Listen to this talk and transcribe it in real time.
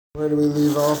Where do we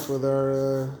leave off with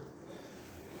our...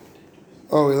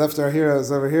 Oh, we left our heroes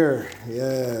over here.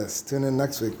 Yes, tune in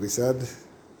next week, we said.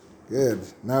 Good.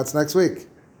 Now it's next week.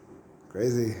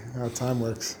 Crazy how time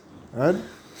works. All right?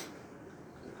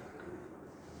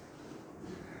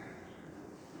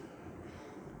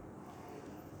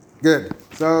 Good.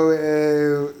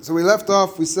 So we left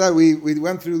off, we said we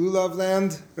went through Lulav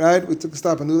land, right? We took a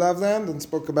stop in Lulav land and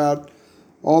spoke about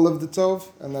all of the Tov,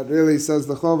 and that really says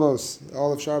the Chovos,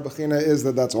 all of Shar Bechina is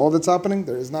that's all that's happening.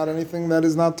 There is not anything that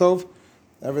is not Tov.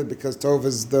 Because Tov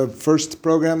is the first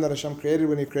program that Hashem created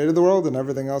when He created the world, and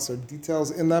everything else are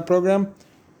details in that program.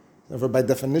 Therefore, by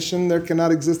definition, there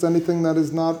cannot exist anything that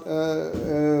is not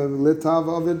litav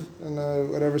ovid, in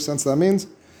whatever sense that means.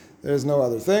 There is no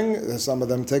other thing. Some of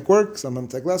them take work, some of them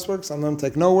take less work, some of them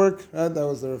take no work. Right? That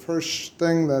was the Rav Hirsch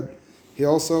thing that he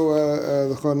also,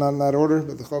 not in that order,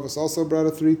 but the Chovos also brought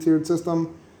a three-tiered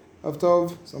system of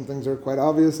Tov. Some things are quite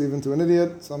obvious, even to an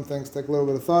idiot. Some things take a little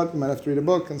bit of thought. You might have to read a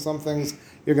book, and some things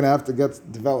you're going to have to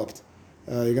get developed.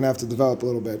 You're going to have to develop a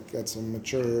little bit, get some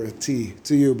maturity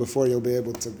to you before you'll be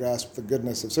able to grasp the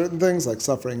goodness of certain things, like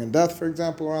suffering and death, for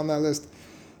example, are on that list.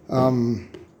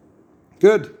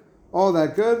 Good. All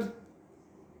that good.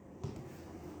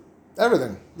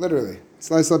 Everything, literally.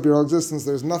 Slice up your whole existence.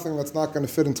 There's nothing that's not going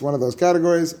to fit into one of those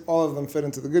categories. All of them fit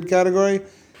into the good category.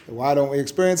 Why don't we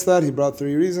experience that? He brought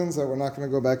 3 reasons that we're not going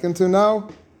to go back into now.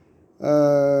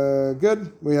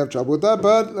 Good. We have trouble with that,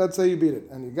 but let's say you beat it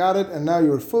and you got it, and now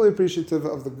you're fully appreciative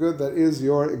of the good that is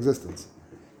your existence.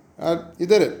 You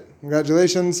did it.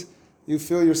 Congratulations. You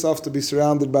feel yourself to be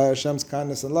surrounded by Hashem's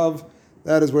kindness and love.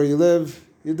 That is where you live.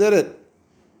 You did it.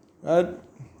 Right?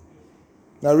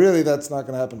 Now, really, that's not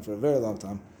going to happen for a very long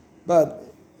time.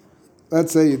 But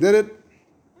let's say you did it.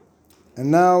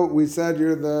 And now we said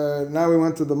now we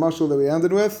went to the mashal that we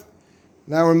ended with.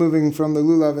 Now we're moving from the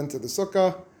lulav into the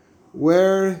sukkah,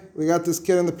 where we got this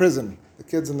kid in the prison. The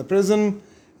kid's in the prison,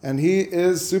 and he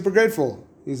is super grateful.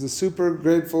 He's a super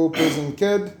grateful prison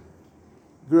kid.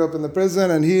 Grew up in the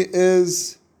prison, and he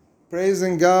is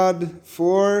praising God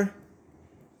for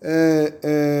his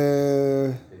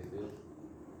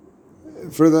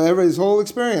whole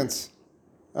experience.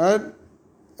 Right?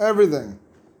 Everything.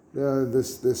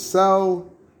 This cell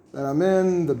that I'm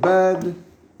in, the bed,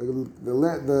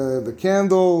 the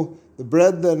candle, the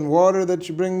bread and water that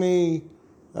you bring me,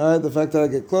 the fact that I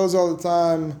get clothes all the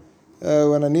time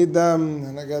when I need them,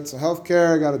 and I got some health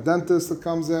care, I got a dentist that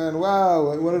comes in.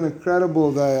 Wow, what an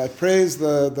incredible day. I praise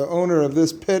the owner of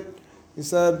this pit, he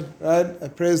said, right? I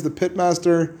praise the pit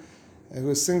master who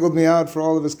has singled me out for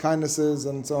all of his kindnesses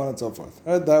and so on and so forth.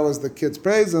 Right? That was the kid's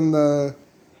praise, and the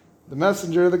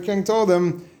messenger, the king, told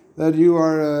him that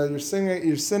you're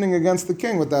sinning against the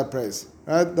king with that praise.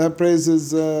 Right? That praise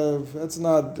is it's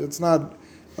not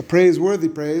a praiseworthy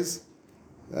praise.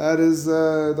 That is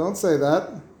don't say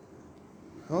that.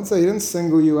 Don't say he didn't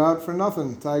single you out for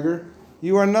nothing, Tiger.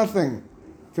 You are nothing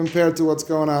compared to what's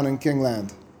going on in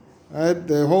Kingland. Right?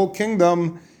 The whole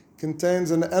kingdom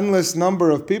contains an endless number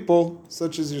of people,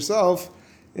 such as yourself,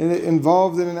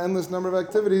 involved in an endless number of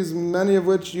activities, many of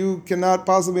which you cannot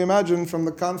possibly imagine from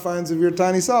the confines of your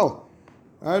tiny cell.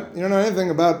 Right? You don't know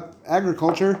anything about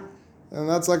agriculture, and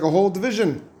that's like a whole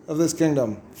division of this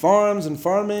kingdom. Farms and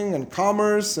farming and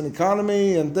commerce and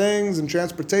economy and things and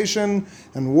transportation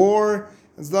and war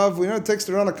and stuff. You know what it takes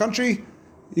to run a country?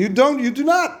 You do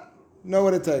not know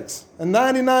what it takes. And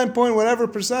 99 point whatever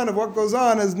percent of what goes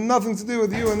on has nothing to do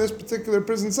with you in this particular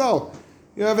prison cell.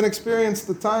 You haven't experienced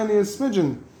the tiniest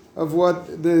smidgen of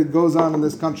what goes on in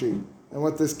this country and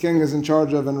what this king is in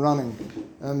charge of and running,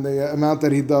 and the amount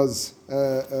that he does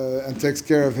and takes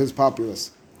care of his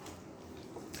populace.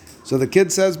 So the kid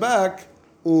says back,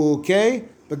 okay,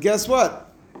 but guess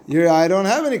what? I don't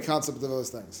have any concept of those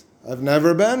things. I've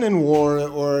never been in war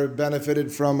or benefited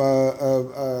from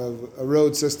a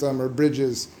road system or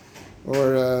bridges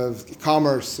or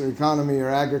commerce or economy or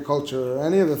agriculture or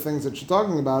any of the things that you're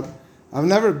talking about. I've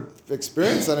never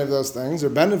experienced any of those things or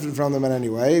benefited from them in any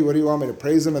way. What do you want me to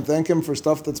praise him and thank him for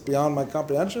stuff that's beyond my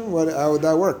comprehension? How would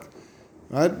that work?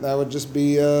 Right? That would just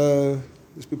be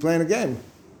playing a game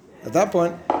at that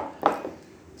point.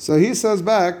 So he says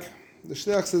back, the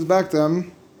shliach says back to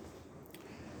him,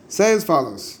 say as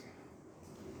follows.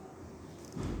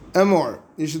 Emor,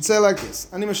 you should say like this.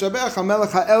 Ani meshabeach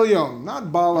hamelech ha'elyon, not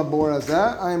Baal Habor as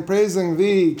that. I am praising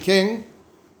the king,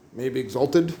 maybe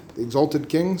exalted, the exalted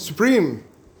king, supreme,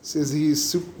 says he's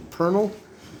supernal.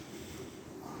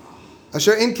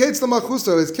 Asher in kates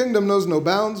l'malchusto, his kingdom knows no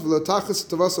bounds, v'lo tachas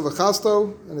tavaso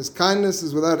v'chasto, and his kindness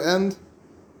is without end,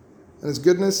 and his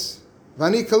goodness.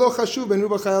 Vani kalo chashuv ben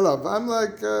ruba chayalav.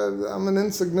 I'm an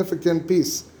insignificant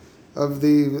piece of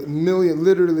the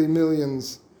literally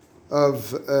millions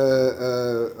of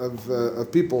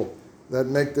people that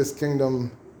make this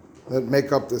kingdom, that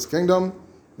make up this kingdom.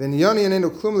 And in terms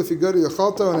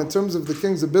of the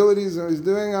king's abilities and what he's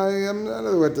doing, I am, in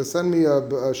other words, to send me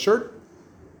a shirt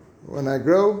when I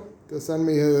grow, to send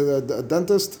me a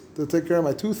dentist to take care of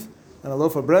my tooth, and a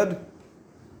loaf of bread.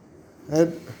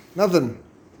 And nothing.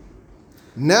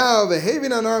 Now the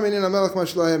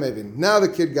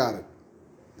kid got it.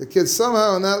 The kid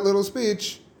somehow in that little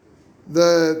speech,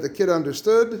 the kid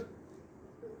understood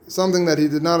something that he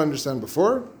did not understand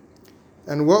before.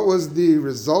 And what was the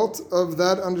result of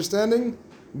that understanding?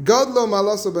 Gadlo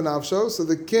malaso benavsho. So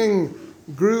the king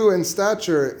grew in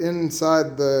stature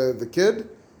inside the kid.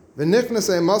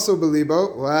 V'nichnasei maso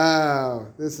belibo. Wow,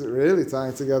 this is really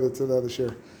tying together to the other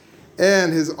shir.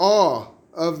 And his awe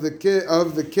of the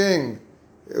king,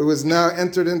 it was now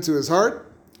entered into his heart.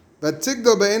 And now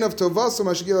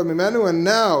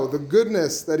the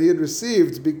goodness that he had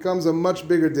received becomes a much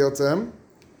bigger deal to him.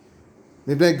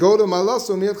 Because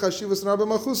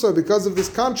of this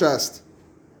contrast.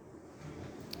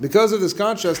 Because of this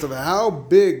contrast of how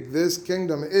big this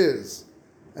kingdom is,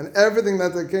 and everything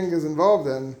that the king is involved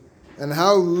in, and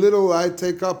how little I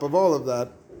take up of all of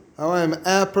that, how I am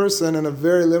a person in a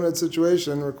very limited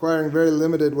situation, requiring very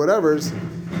limited whatevers,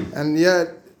 and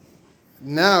yet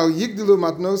now yigdilu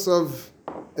matnosav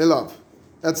elav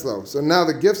etzlo. So now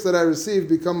the gifts that I receive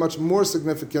become much more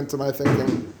significant to my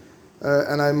thinking,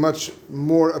 and I'm much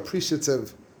more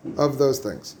appreciative of those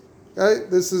things. Okay,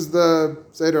 this is the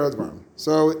Seder Advarim.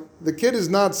 So the kid is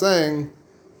not saying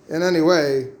in any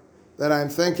way that I'm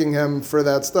thanking him for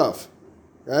that stuff.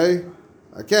 Okay,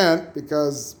 I can't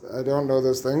because I don't know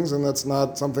those things, and that's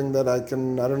not something that I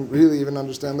don't really even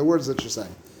understand the words that you're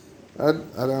saying. I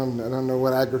don't know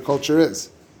what agriculture is.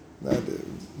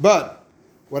 But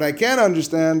what I can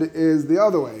understand is the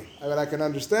other way. What I can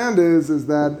understand is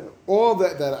that all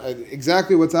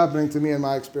exactly what's happening to me in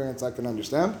my experience I can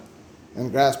understand and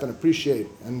grasp and appreciate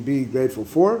and be grateful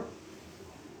for.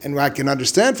 And I can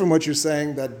understand from what you're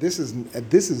saying that this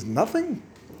is nothing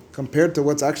compared to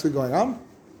what's actually going on.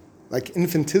 Like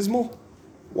infinitesimal?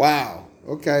 Wow.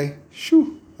 Okay.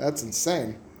 Shoo. That's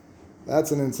insane.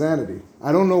 That's an insanity.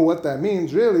 I don't know what that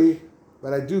means really,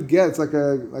 but I do get, it's like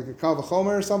a kal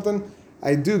v'chomer or something.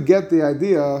 I do get the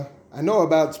idea. I know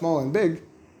about small and big.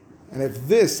 And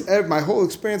if my whole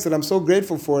experience that I'm so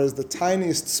grateful for is the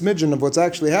tiniest smidgen of what's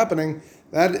actually happening,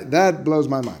 that blows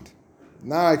my mind.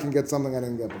 Now I can get something I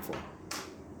didn't get before.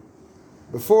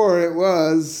 Before it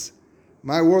was,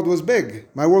 my world was big.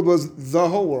 My world was the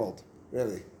whole world,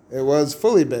 really. It was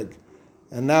fully big.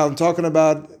 And now I'm talking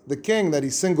about the king, that he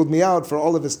singled me out for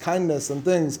all of his kindness and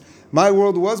things. My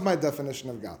world was my definition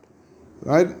of God,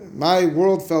 right? My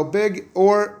world felt big,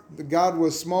 or God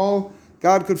was small.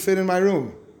 God could fit in my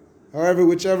room,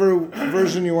 whichever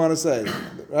version you want to say,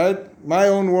 right? My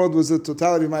own world was the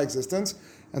totality of my existence,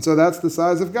 and so that's the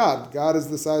size of God. God is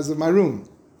the size of my room,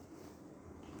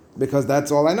 because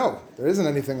that's all I know. There isn't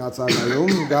anything outside my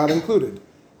room, God included.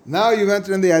 Now you've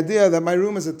entered in the idea that my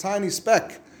room is a tiny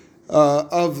speck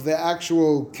of the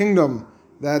actual kingdom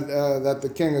that the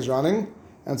king is running.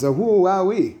 And so,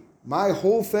 wowee, my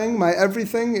whole thing, my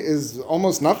everything is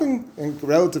almost nothing in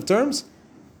relative terms.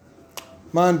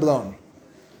 Mind blown.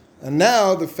 And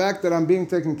now the fact that I'm being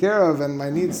taken care of and my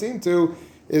needs seen to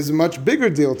is a much bigger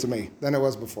deal to me than it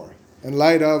was before, in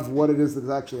light of what it is that's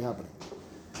actually happening.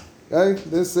 Okay?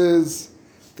 This is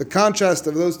the contrast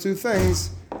of those two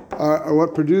things are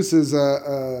what produces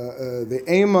the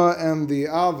Ema and the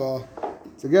Ava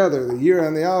together, the Yira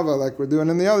and the Ava, like we're doing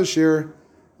in the other shir.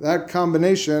 That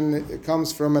combination, it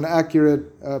comes from an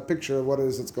accurate picture of what it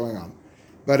is that's going on.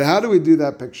 But how do we do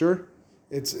that picture?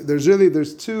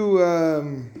 There's two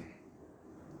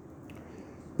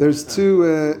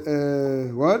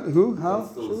what? Who? How?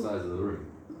 That's still the size of the room.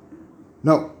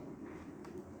 No.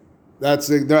 That's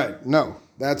right. No.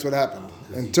 That's what happened.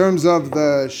 In terms of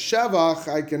the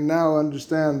Shevach, I can now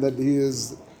understand that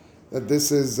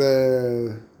this is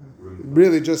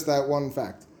really just that one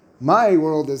fact. My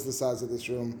world is the size of this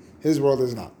room. His world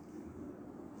is not.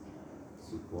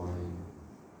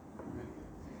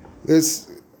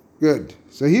 This, good.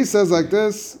 So he says like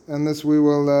this, and this we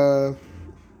will,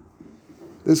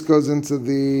 this goes into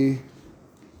the,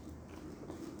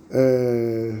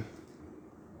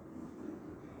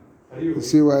 you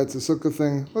see why it's a sukkah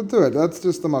thing? We'll do it. That's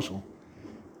just the mashal.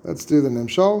 Let's do the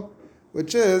nimshal,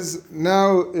 which is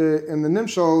now in the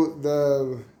nimshal,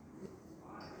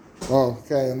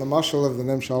 in the mashal of the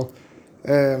nimshal,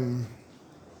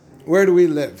 where do we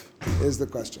live is the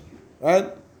question,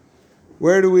 right?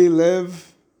 Where do we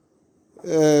live?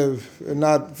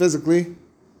 not physically,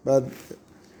 but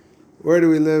where do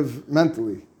we live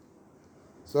mentally?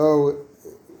 So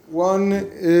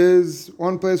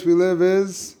one place we live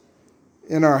is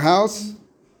in our house.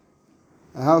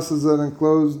 A house is an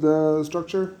enclosed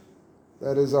structure.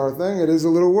 That is our thing. It is a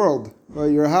little world. But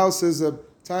your house is a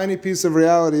tiny piece of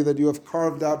reality that you have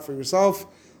carved out for yourself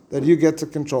that you get to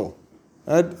control.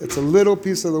 Right? It's a little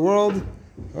piece of the world,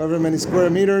 however many square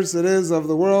meters it is of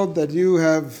the world that you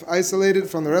have isolated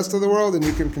from the rest of the world, and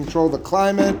you can control the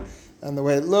climate and the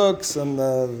way it looks and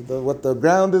what the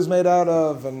ground is made out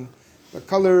of and the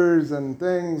colors and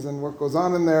things and what goes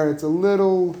on in there. It's a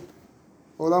little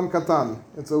olam katan.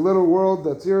 It's a little world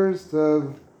that's yours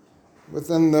to,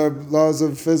 within the laws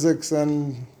of physics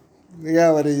and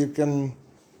reality, you can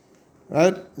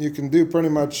do pretty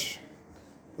much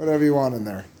whatever you want in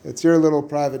there. It's your little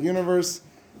private universe.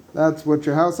 That's what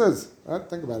your house is. Right?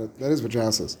 Think about it. That is what your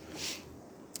house is.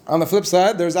 On the flip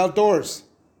side, there's outdoors.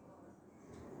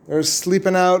 There's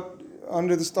sleeping out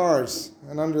under the stars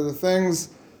and under the things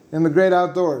in the great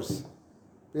outdoors.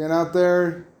 Being out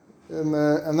there,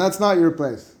 and that's not your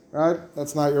place, right?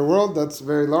 That's not your world. That's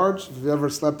very large. If you ever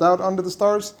slept out under the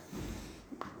stars,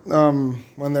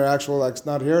 when they're actual, like it's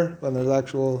not here, when there's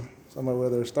actual somewhere where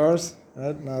there's stars,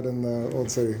 right? Not in the old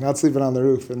city. Not sleeping on the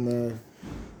roof in the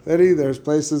city. There's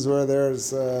places where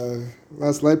there's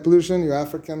less light pollution. You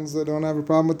Africans that don't have a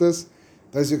problem with this.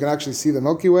 Places you can actually see the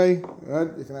Milky Way, right?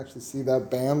 You can actually see that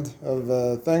band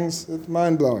of things. It's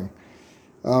mind-blowing.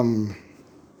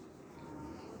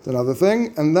 It's another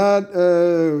thing, and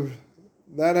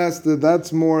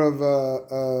that's more of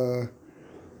a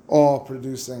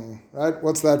awe-producing, right?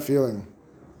 What's that feeling?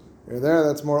 You're there,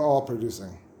 that's more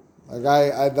awe-producing. Like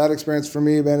I that experience for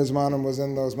me, Ben Ismanim, was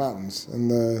in those mountains, in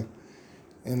the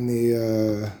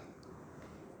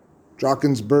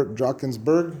Drakensberg.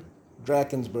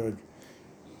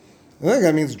 I think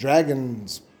that means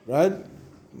dragons, right?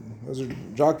 Those are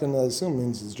Draken, I assume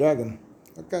means it's dragon.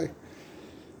 Okay.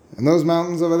 And those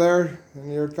mountains over there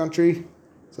in your country,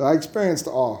 so I experienced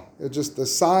awe. It's just the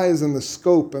size and the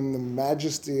scope and the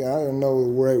majesty. I don't know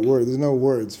the right word. There's no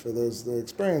words for the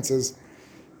experiences.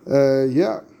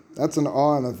 That's an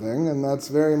awe and a thing, and that's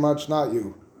very much not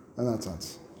you in that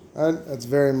sense. Right? That's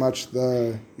very much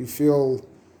you feel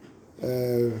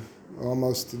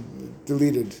almost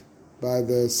deleted by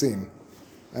the scene,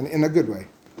 and in a good way.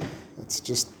 It's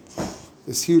just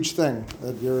this huge thing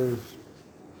that I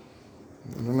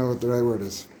don't know what the right word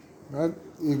is, right?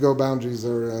 Ego boundaries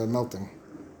are melting.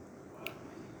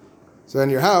 So in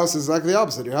your house is like the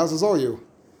opposite. Your house is all you,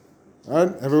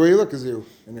 right? Everywhere you look is you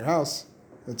in your house.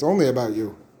 It's only about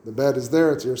you. The bed is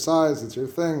there. It's your size. It's your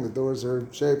thing. The doors are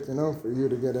shaped, for you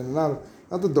to get in and out of.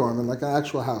 Not the dorm, like an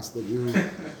actual house that you,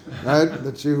 right,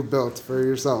 that you built for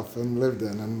yourself and lived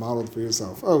in and modeled for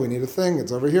yourself. Oh, we need a thing.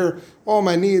 It's over here. All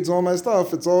my needs, all my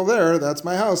stuff, it's all there. That's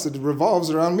my house. It revolves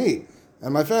around me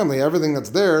and my family. Everything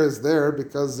that's there is there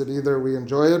because either we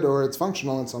enjoy it or it's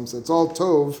functional in some sense. It's all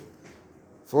tov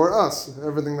for us,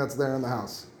 everything that's there in the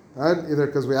house, right? Either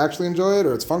because we actually enjoy it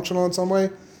or it's functional in some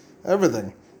way.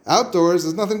 Everything. Outdoors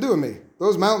has nothing to do with me.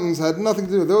 Those mountains had nothing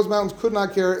to do with it. Those mountains could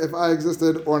not care if I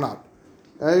existed or not.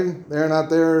 Okay? They're not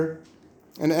there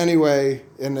in any way.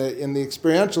 In the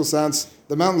experiential sense,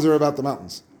 the mountains are about the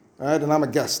mountains. All right? And I'm a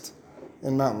guest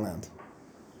in mountain land.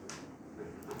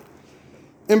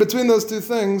 In between those two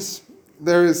things,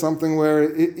 there is something where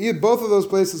both of those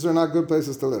places are not good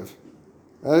places to live.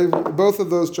 Okay? Both of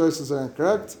those choices are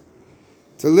incorrect.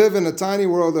 To live in a tiny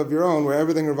world of your own where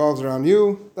everything revolves around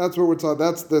you, that's what we're taught.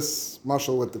 That's this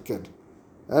mashal with the kid.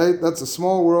 Right? That's a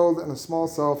small world and a small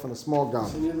self and a small God.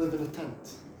 So you live in a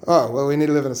tent. Oh, well, we need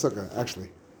to live in a sukkah,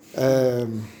 actually.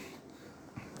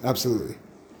 Absolutely.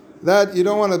 That, you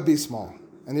don't want to be small.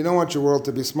 And you don't want your world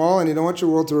to be small, and you don't want your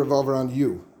world to revolve around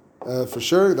you. For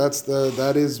sure,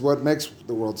 that is what makes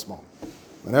the world small.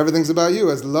 When everything's about you,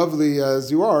 as lovely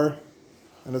as you are,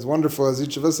 and as wonderful as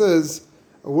each of us is,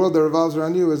 a world that revolves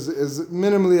around you is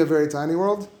minimally a very tiny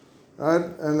world, right?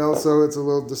 And also it's a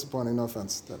little disappointing, no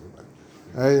offense to everybody.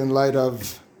 Right? In light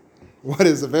of what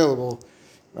is available,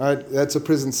 right? That's a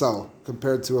prison cell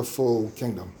compared to a full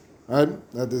kingdom, right?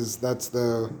 That is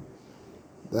the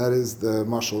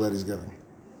mashal that he's giving.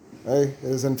 Right? It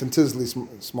is infinitesimally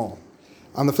small.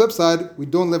 On the flip side, we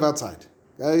don't live outside.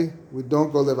 Okay? We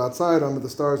don't go live outside under the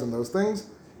stars and those things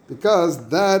because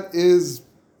that is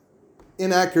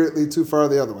inaccurately too far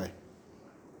the other way.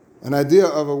 An idea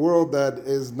of a world that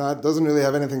doesn't really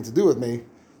have anything to do with me,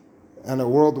 and a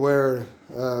world where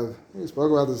we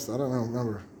spoke about this. I don't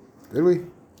remember. Did we?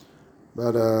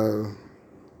 But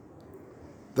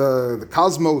the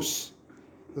cosmos,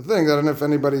 the thing. I don't know if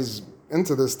anybody's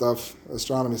into this stuff,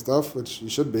 astronomy stuff, which you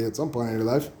should be at some point in your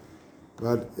life,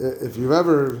 but if you've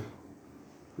ever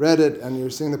read it and you're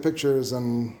seeing the pictures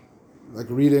and like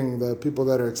reading the people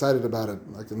that are excited about it,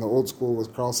 like in the old school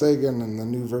with Carl Sagan and the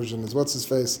new version is what's his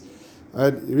face.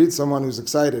 Right? You read someone who's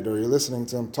excited or you're listening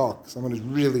to him talk, someone who's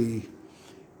really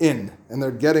in and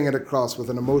they're getting it across with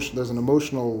an emotion. There's an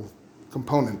emotional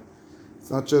component. It's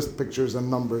not just pictures and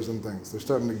numbers and things. They're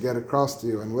starting to get across to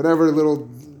you. And whatever little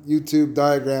YouTube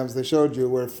diagrams they showed you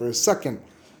where for a second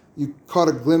you caught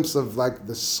a glimpse of like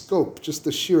the scope, just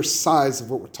the sheer size of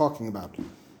what we're talking about.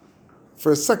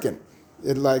 For a second,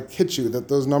 it like hits you that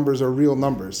those numbers are real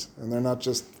numbers and they're not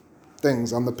just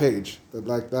things on the page. That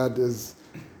like that is,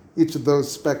 each of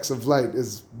those specks of light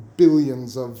is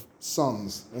billions of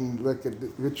suns. And like it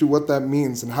hits you what that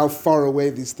means and how far away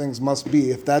these things must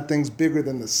be. If that thing's bigger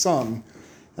than the sun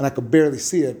and I could barely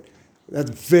see it, that's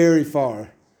very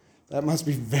far. That must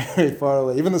be very far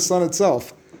away. Even the sun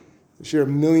itself, you're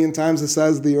 1,000,000 times the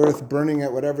size of the earth burning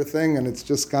at whatever thing and it's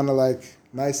just kind of like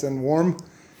nice and warm.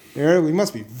 Here, we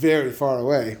must be very far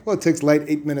away. Well, it takes light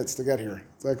 8 minutes to get here.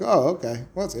 It's like, oh, okay.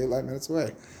 Well, it's 8 light minutes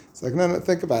away. It's like, no,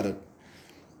 think about it.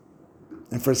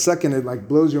 And for a second, it like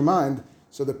blows your mind.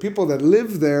 So the people that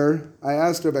live there, I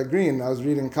asked Rabbi Green, I was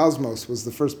reading Cosmos, was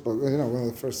the first book, one of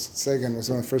the first, Sagan was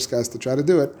one of the first guys to try to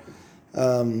do it.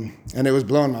 And it was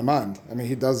blowing my mind. I mean,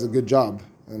 he does a good job.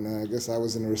 And I guess I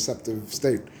was in a receptive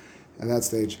state at that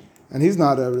stage. And he's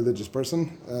not a religious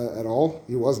person at all.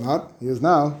 He was not. He is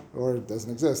now, or it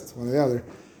doesn't exist, one or the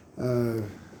other.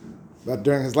 But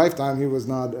during his lifetime, he was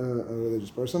not a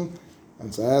religious person.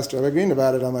 And so I asked Rabbi Green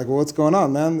about it. I'm like, well, what's going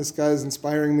on, man? This guy's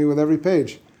inspiring me with every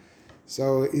page.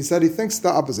 So he said he thinks the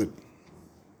opposite.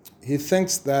 He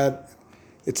thinks that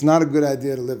it's not a good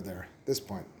idea to live there at this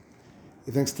point.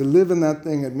 He thinks to live in that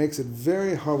thing, it makes it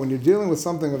very hard when you're dealing with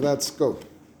something of that scope,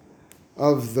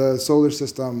 of the solar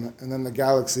system, and then the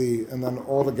galaxy, and then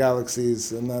all the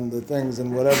galaxies, and then the things,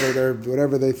 and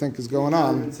whatever they think is going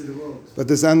on. But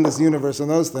this endless universe and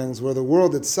those things, where the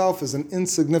world itself is an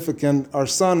insignificant, our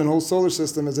sun and whole solar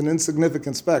system is an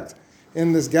insignificant speck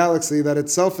in this galaxy that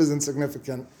itself is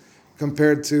insignificant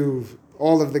compared to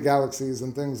all of the galaxies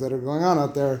and things that are going on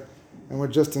out there, and we're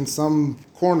just in some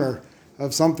corner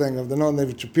of something of the known,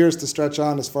 which appears to stretch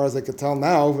on as far as I could tell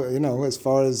now, as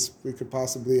far as we could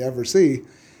possibly ever see.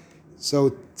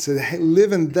 So to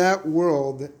live in that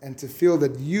world and to feel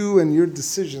that you and your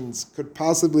decisions could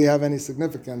possibly have any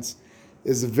significance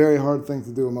is a very hard thing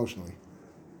to do emotionally.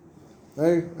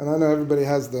 Okay? And I know everybody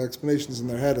has the explanations in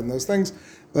their head and those things,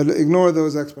 but ignore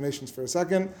those explanations for a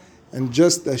second, and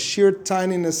just the sheer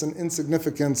tininess and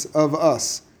insignificance of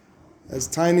us as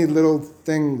tiny little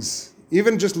things.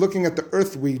 Even just looking at the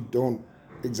earth, we don't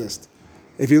exist.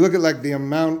 If you look at like the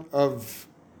amount of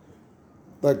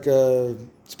like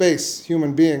space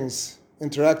human beings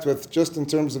interact with just in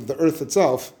terms of the earth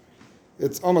itself,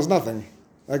 it's almost nothing.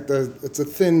 Like it's a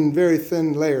thin, very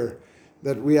thin layer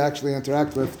that we actually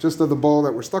interact with, just of the ball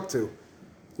that we're stuck to.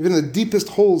 Even the deepest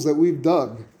holes that we've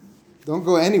dug don't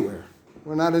go anywhere.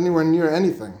 We're not anywhere near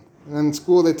anything. And in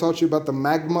school, they taught you about the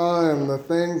magma and the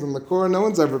things and the core. No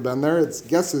one's ever been there. It's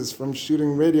guesses from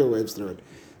shooting radio waves through it.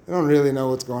 They don't really know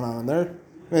what's going on in there.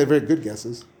 They very good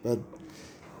guesses, but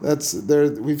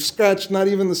we've scratched not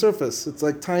even the surface. It's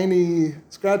like tiny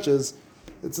scratches.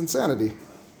 It's insanity.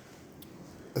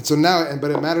 And so now, but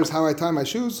it matters how I tie my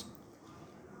shoes.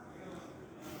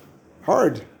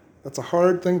 Hard. That's a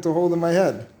hard thing to hold in my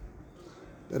head.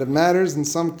 That it matters in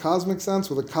some cosmic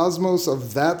sense with a cosmos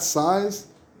of that size.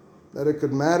 That it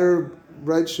could matter,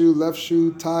 right shoe, left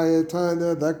shoe, tie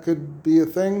that could be a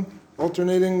thing,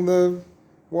 alternating the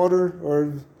water,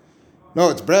 or, no,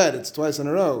 it's bread, it's twice in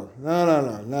a row. No.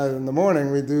 Now in the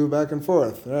morning we do back and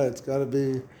forth, right? It's got to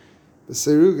be the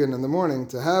serugin in the morning.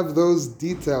 To have those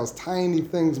details, tiny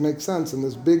things make sense in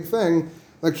this big thing.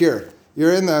 Like here,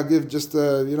 you're in there, I'll give just,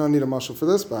 you don't need a muscle for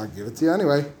this, but I'll give it to you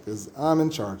anyway, because I'm in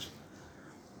charge.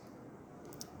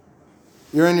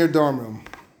 You're in your dorm room.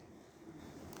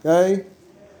 Okay?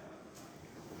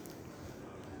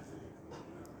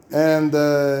 And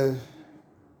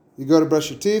you go to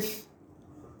brush your teeth,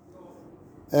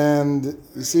 and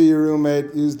you see your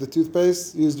roommate used your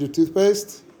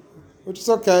toothpaste, which is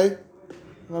okay.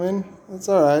 I mean, it's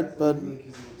all right, but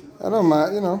I don't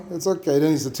mind, it's okay.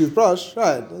 Then use the toothbrush,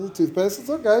 right? The toothpaste, it's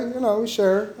okay, we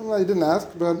share. I'm like, he didn't ask,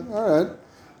 but all right,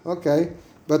 okay.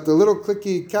 But the little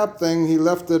clicky cap thing, he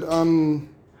left it unclicked.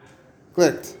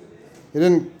 He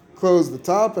didn't close the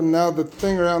top, and now the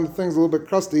thing around the thing's a little bit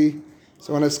crusty.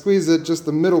 So when I squeeze it, just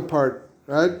the middle part,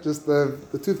 right? Just the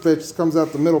toothpaste just comes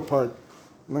out the middle part,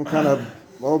 and then kind of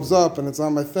bulbs up and it's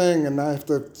on my thing, and I have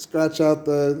to scratch out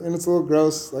and it's a little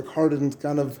gross, like hardened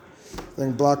kind of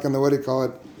thing, blocking the, what do you call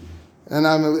it?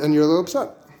 And you're a little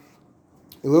upset.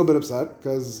 You're a little bit upset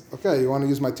because, okay, you want to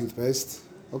use my toothpaste.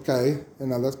 Okay,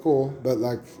 that's cool, but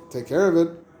like, take care of it.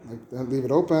 Like, don't leave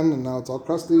it open, and now it's all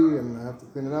crusty, and I have to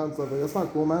clean it out and stuff. Like, that's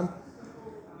not cool, man.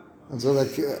 And so,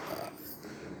 like,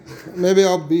 maybe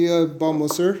I'll be a bal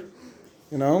musar,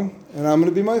 and I'm going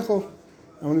to be Michael.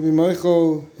 I'm going to be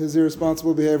Michael, his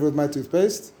irresponsible behavior with my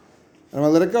toothpaste, and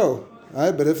I'm going to let it go.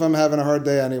 Right? But if I'm having a hard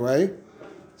day anyway,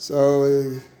 so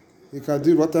you can't,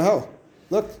 dude, what the hell?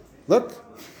 Look.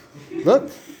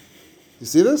 You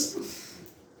see this?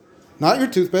 Not your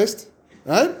toothpaste,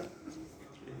 right?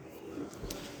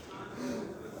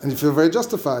 And you feel very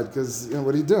justified because,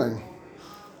 what are you doing?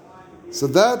 So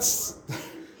that's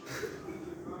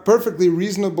perfectly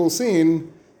reasonable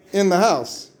scene in the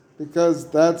house because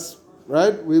that's,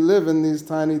 right? We live in these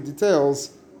tiny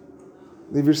details.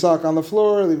 Leave your sock on the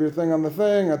floor, leave your thing on the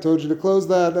thing, I told you to close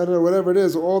that, whatever it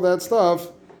is, all that stuff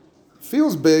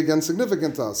feels big and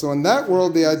significant to us. So in that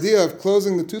world, the idea of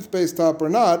closing the toothpaste top or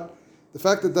not, the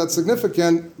fact that that's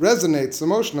significant resonates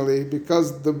emotionally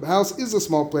because the house is a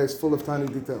small place full of tiny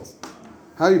details.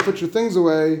 How you put your things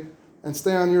away and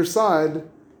stay on your side,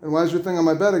 and why is your thing on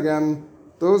my bed again?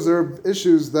 Those are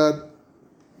issues that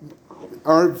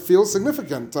feel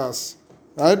significant to us,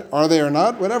 right? Are they or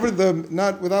not?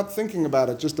 Not without thinking about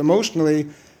it, just emotionally,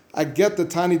 I get that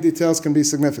tiny details can be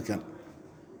significant.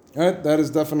 Right? That is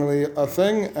definitely a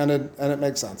thing, and it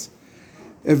makes sense.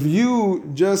 If you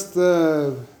just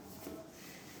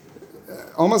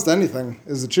almost anything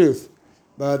is the truth,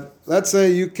 but let's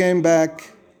say you came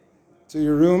back to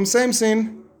your room, same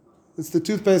scene, it's the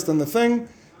toothpaste and the thing,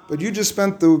 but you just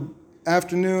spent the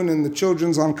afternoon in the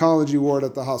children's oncology ward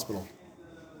at the hospital,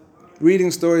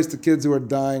 reading stories to kids who are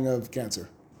dying of cancer.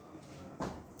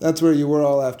 That's where you were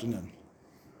all afternoon,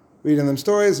 reading them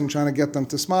stories and trying to get them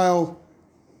to smile.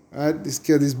 Right? These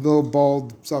little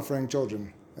bald, suffering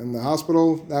children in the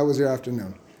hospital, that was your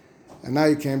afternoon. And now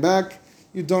you came back,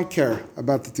 you don't care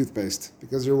about the toothpaste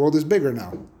because your world is bigger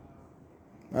now.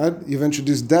 Right? You've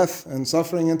introduced death and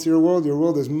suffering into your world. Your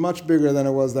world is much bigger than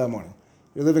it was that morning.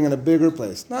 You're living in a bigger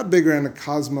place. Not bigger in a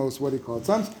cosmos, what do you call it,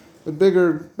 sense, but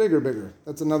bigger.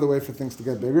 That's another way for things to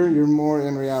get bigger. You're more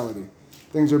in reality.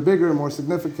 Things are bigger, more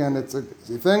significant. It's a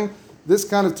thing. This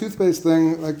kind of toothpaste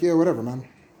thing, like, yeah, whatever, man.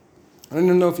 I don't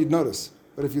even know if you'd notice.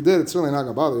 But if you did, it's certainly not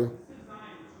going to bother you.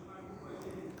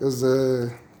 Because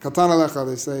katan alecha,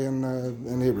 they say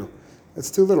in Hebrew. It's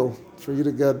too little for you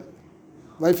to get.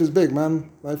 Life is big, man.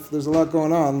 There's a lot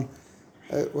going on.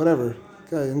 Whatever.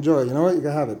 Okay, enjoy. You know what? You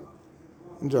can have it.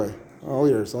 Enjoy. All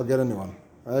yours. I'll get a new one.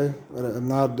 Right? But I'm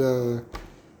not.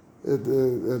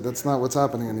 That's not what's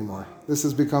happening anymore. This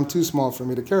has become too small for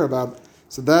me to care about.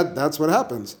 So that's what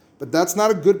happens. But that's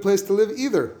not a good place to live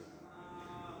either.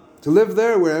 To live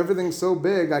there where everything's so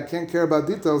big, I can't care about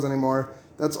details anymore,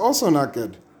 that's also not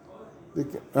good.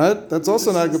 Right? That's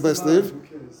also not a good place to live.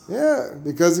 Yeah,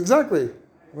 because exactly.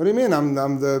 What do you mean? I'm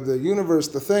the universe,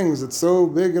 the things, it's so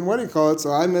big, and what do you call it?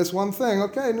 So I miss one thing.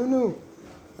 Okay, no.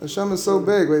 Hashem is so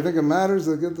big. What, you think it matters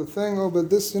to get the thing? Oh, but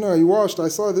this, you washed. I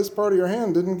saw this part of your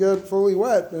hand didn't get fully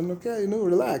wet. And okay,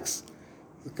 relax.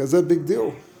 Because that's a big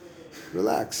deal.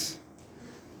 Relax.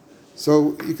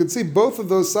 So you can see both of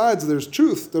those sides. There's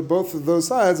truth to both of those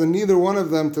sides, and neither one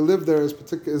of them to live there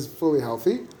is fully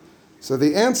healthy. So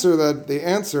the answer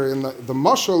in the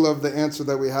mashal of the answer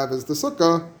that we have is the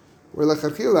sukkah, where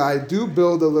lechatchila I do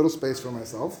build a little space for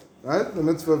myself. Right? The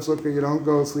mitzvah of sukkah, you don't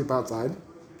go sleep outside.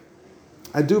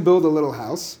 I do build a little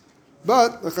house,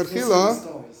 but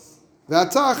lechatchila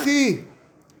v'atachi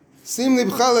sim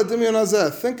libcha ledimyon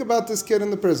hazeh. Think about this kid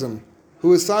in the prison,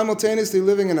 who is simultaneously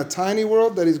living in a tiny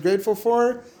world that he's grateful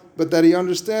for, but that he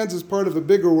understands is part of a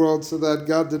bigger world so that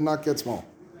God did not get small.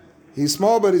 He's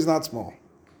small, but he's not small.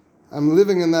 I'm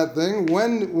living in that thing.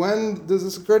 When does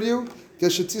this occur to you? When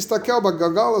you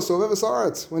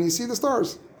see the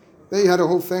stars. They had a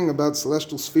whole thing about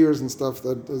celestial spheres and stuff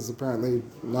that is apparently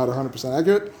not 100%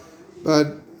 accurate.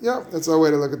 But yeah, that's our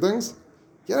way to look at things.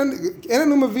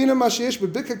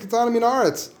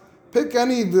 Pick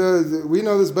any, we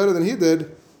know this better than he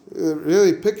did,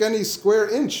 really pick any square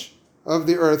inch of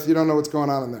the earth, you don't know what's going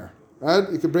on in there, right?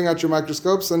 You could bring out your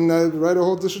microscopes and write a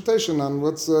whole dissertation on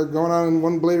what's going on in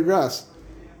one blade of grass.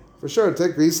 For sure,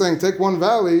 he's saying take one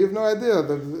valley, you have no idea,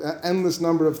 the endless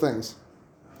number of things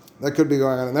that could be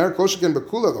going on in there. Koshikin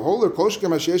Bakula, the whole, or Koshikin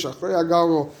Mashiach Achrei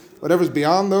Agal, whatever's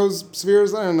beyond those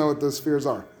spheres, I don't know what those spheres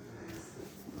are.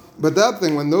 But that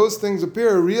thing, when those things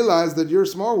appear, realize that your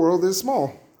small world is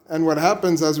small. And what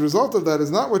happens as a result of that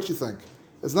is not what you think.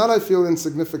 It's not I feel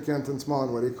insignificant and small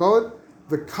and what do you call it?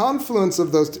 The confluence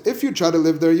of those, if you try to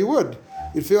live there, you would.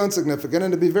 You'd feel insignificant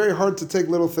and it'd be very hard to take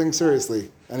little things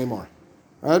seriously anymore.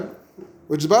 Right?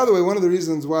 Which is, by the way, one of the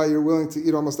reasons why you're willing to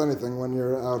eat almost anything when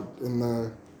you're out in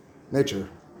the nature.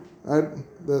 Right?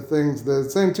 The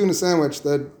same tuna sandwich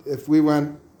that if we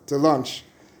went to lunch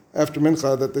after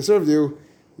mincha that they served you,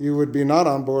 you would be not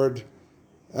on board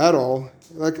at all.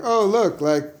 Like, oh, look,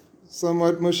 like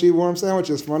somewhat mushy, warm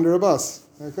sandwiches from under a bus.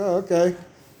 Like, oh, okay.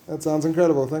 That sounds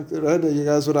incredible. Thank you.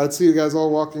 Right? I'd see you guys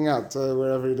all walking out to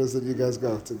wherever it is that you guys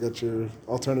go to get your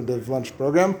alternative lunch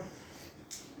program.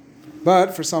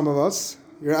 But for some of us,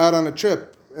 you're out on a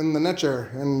trip in the nature,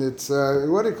 and it's,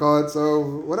 what do you call it?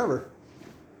 So, whatever.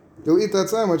 You'll eat that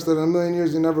sandwich that in a million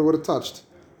years you never would have touched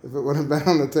if it would have been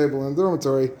on the table in the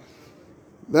dormitory.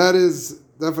 That is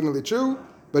definitely true,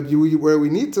 but where we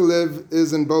need to live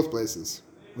is in both places.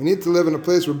 We need to live in a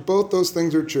place where both those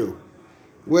things are true.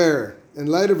 Where, in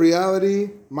light of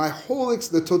reality,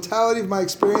 the totality of my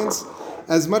experience,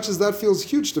 as much as that feels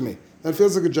huge to me, that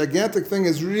feels like a gigantic thing,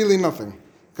 is really nothing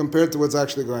compared to what's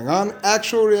actually going on.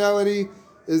 Actual reality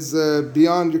is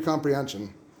beyond your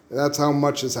comprehension. That's how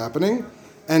much is happening.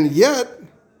 And yet,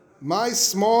 my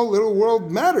small little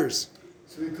world matters.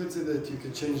 So you could say that you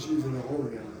could change even the whole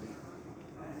reality.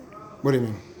 What do you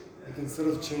mean? Like instead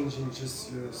of changing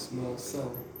just your small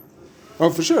cell. Oh,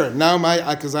 for sure. Now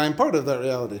because I am part of that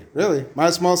reality. Really. My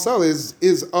small cell is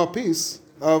a piece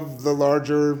of the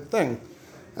larger thing.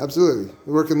 Absolutely.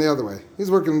 We're working the other way.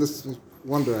 He's working this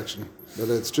one direction. But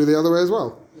it's true the other way as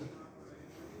well.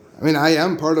 I mean, I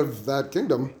am part of that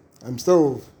kingdom. I'm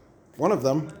still one of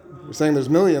them. We're saying there's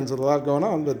millions with a lot going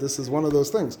on, but this is one of those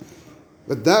things.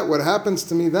 But what happens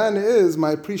to me then is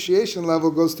my appreciation level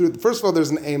goes through. First of all,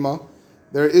 there's an ema.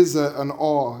 There is an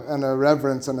awe and a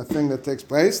reverence and a thing that takes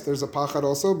place. There's a pachad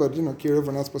also, but kiruv,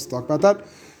 we're not supposed to talk about that.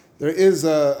 There is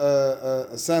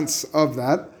a sense of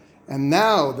that. And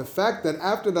now, the fact that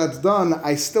after that's done,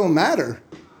 I still matter,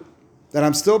 that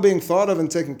I'm still being thought of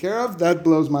and taken care of, that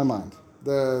blows my mind.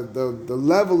 The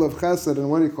level of chesed and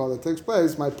what do you call it takes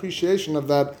place, my appreciation of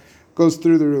that goes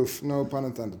through the roof. No pun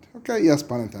intended. Okay, yes,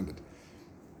 pun intended.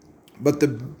 But the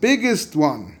biggest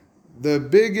one,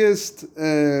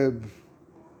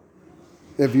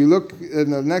 if you look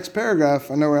in the next paragraph,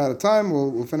 I know we're out of time,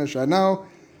 we'll finish right now,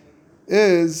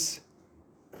 is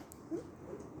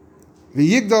now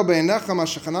everything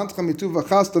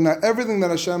that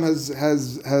Hashem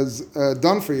has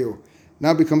done for you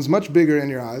now becomes much bigger in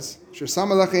your eyes. With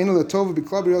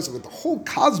the whole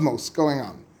cosmos going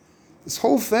on. This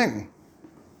whole thing.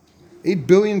 8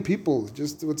 billion people,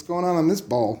 just what's going on this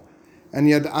ball. And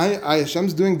yet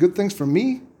Hashem's doing good things for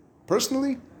me,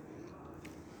 personally.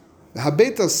 And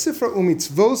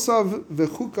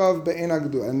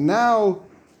now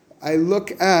I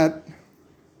look at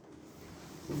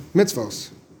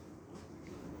mitzvos.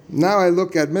 Now I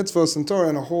look at mitzvos and Torah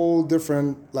in a whole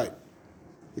different light.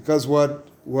 Because what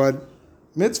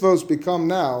mitzvos become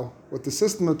now, what the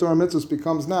system of Torah mitzvos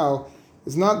becomes now,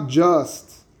 is not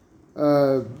just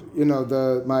my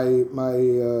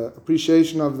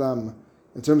appreciation of them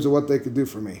in terms of what they could do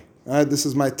for me. Right? This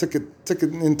is my ticket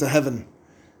into heaven.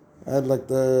 Right? Like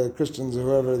the Christians or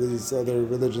whoever these other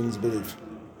religions believe.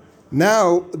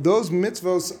 Now, those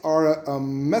mitzvos are a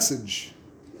message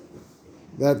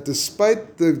that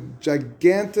despite the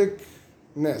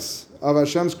giganticness of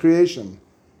Hashem's creation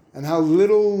and how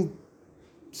little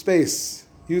space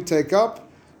you take up,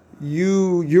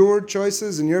 your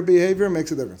choices and your behavior makes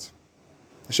a difference.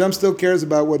 Hashem still cares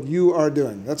about what you are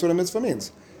doing. That's what a mitzvah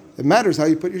means. It matters how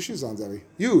you put your shoes on, Zevi.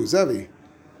 You, Zevi.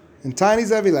 In tiny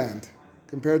Zevi land,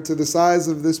 compared to the size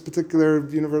of this particular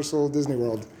Universal Disney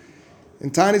World.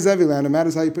 In tiny Zevi land, it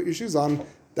matters how you put your shoes on.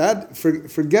 That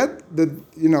forget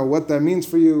what that means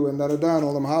for you and da-da-da and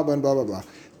olam haba and blah blah blah.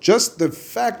 Just the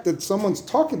fact that someone's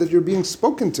talking, that you're being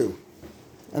spoken to,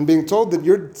 and being told that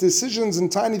your decisions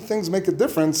and tiny things make a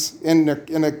difference in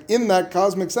that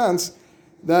cosmic sense,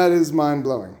 that is mind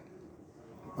blowing.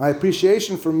 My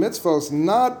appreciation for mitzvos,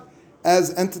 not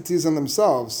as entities in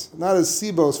themselves, not as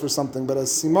sibos for something, but as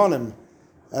simonim,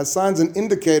 as signs and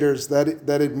indicators that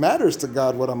it matters to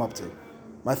God what I'm up to.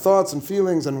 My thoughts and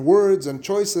feelings and words and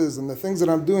choices and the things that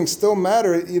I'm doing still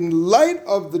matter in light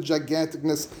of the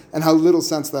giganticness and how little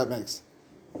sense that makes.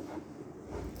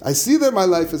 I see that my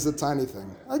life is a tiny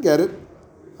thing. I get it.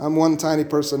 I'm one tiny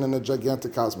person in a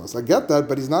gigantic cosmos. I get that,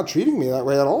 but he's not treating me that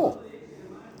way at all.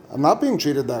 I'm not being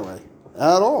treated that way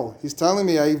at all. He's telling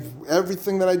me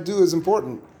everything that I do is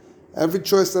important. Every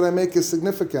choice that I make is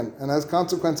significant and has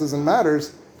consequences and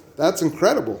matters. That's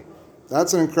incredible.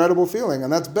 That's an incredible feeling.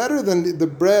 And that's better than the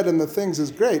bread and the things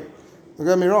is great. Don't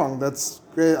get me wrong, that's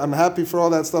great. I'm happy for all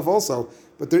that stuff also.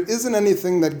 But there isn't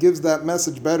anything that gives that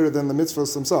message better than the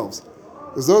mitzvahs themselves.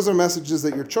 Because those are messages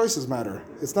that your choices matter.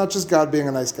 It's not just God being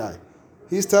a nice guy.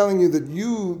 He's telling you that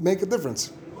you make a difference.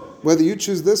 Whether you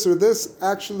choose this or this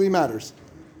actually matters.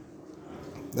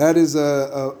 That is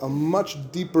a much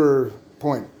deeper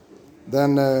point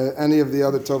than any of the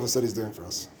other tovas that he's doing for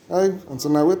us. Okay? And so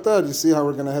now with that, you see how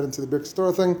we're going to head into the Birkas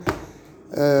Torah thing.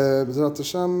 B'ezrat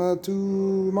Hashem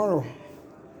tomorrow.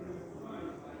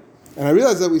 And I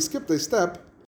realized that we skipped a step.